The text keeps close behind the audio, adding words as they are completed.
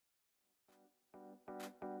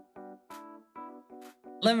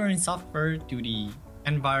Delivering software to the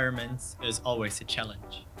environments is always a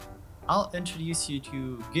challenge. I'll introduce you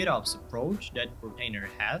to GitOps approach that Portainer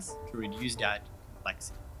has to reduce that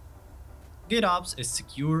complexity. GitOps is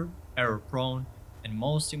secure, error-prone, and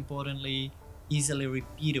most importantly, easily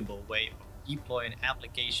repeatable way of deploying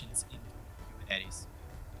applications into Kubernetes.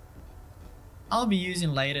 I'll be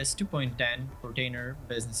using latest 2.10 Portainer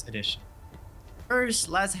Business Edition. First,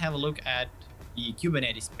 let's have a look at the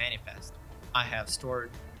Kubernetes manifest I have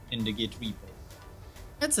stored in the Git repo.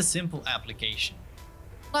 It's a simple application.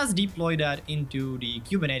 Let's deploy that into the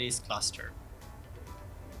Kubernetes cluster.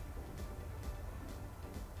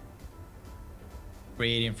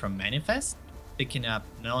 Creating from manifest, picking up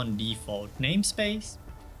non-default namespace,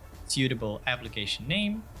 suitable application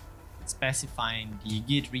name, specifying the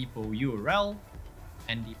Git repo URL,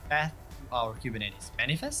 and the path to our Kubernetes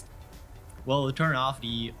manifest. We'll turn off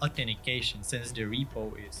the authentication since the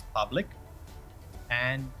repo is public.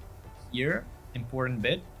 And here, important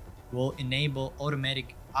bit, we'll enable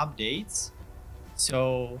automatic updates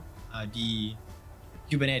so the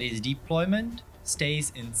Kubernetes deployment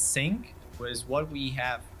stays in sync with what we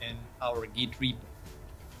have in our Git repo.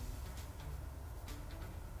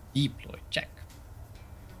 Deploy, check.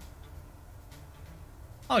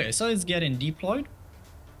 Okay, so it's getting deployed.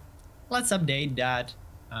 Let's update that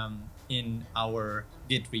in our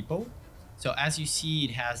Git repo. So as you see,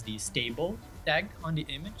 it has the stable tag on the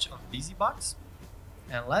image of BusyBox.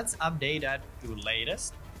 And let's update that to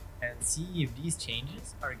latest and see if these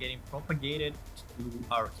changes are getting propagated to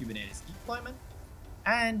our Kubernetes deployment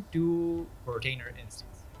and to Portainer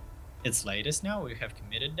instance. It's latest now, we have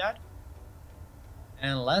committed that.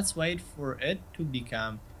 And let's wait for it to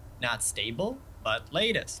become not stable, but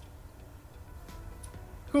latest.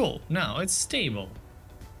 Cool, now it's stable.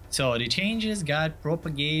 So the changes got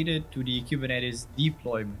propagated to the Kubernetes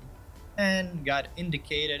deployment and got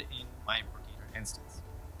indicated in my Portainer instance.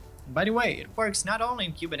 By the way, it works not only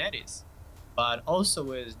in Kubernetes, but also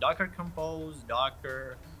with Docker Compose,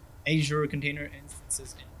 Docker, Azure container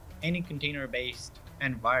instances, and any container-based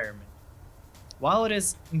environment. While it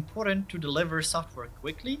is important to deliver software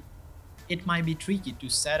quickly, it might be tricky to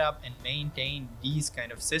set up and maintain these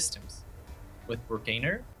kind of systems. With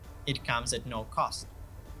Portainer, it comes at no cost.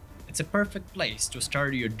 It's a perfect place to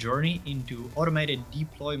start your journey into automated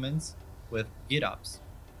deployments with GitOps.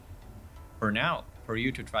 For now, for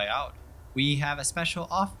you to try out, we have a special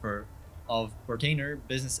offer of Portainer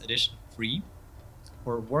Business Edition 3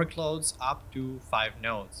 for workloads up to 5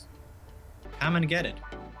 nodes. Come and get it.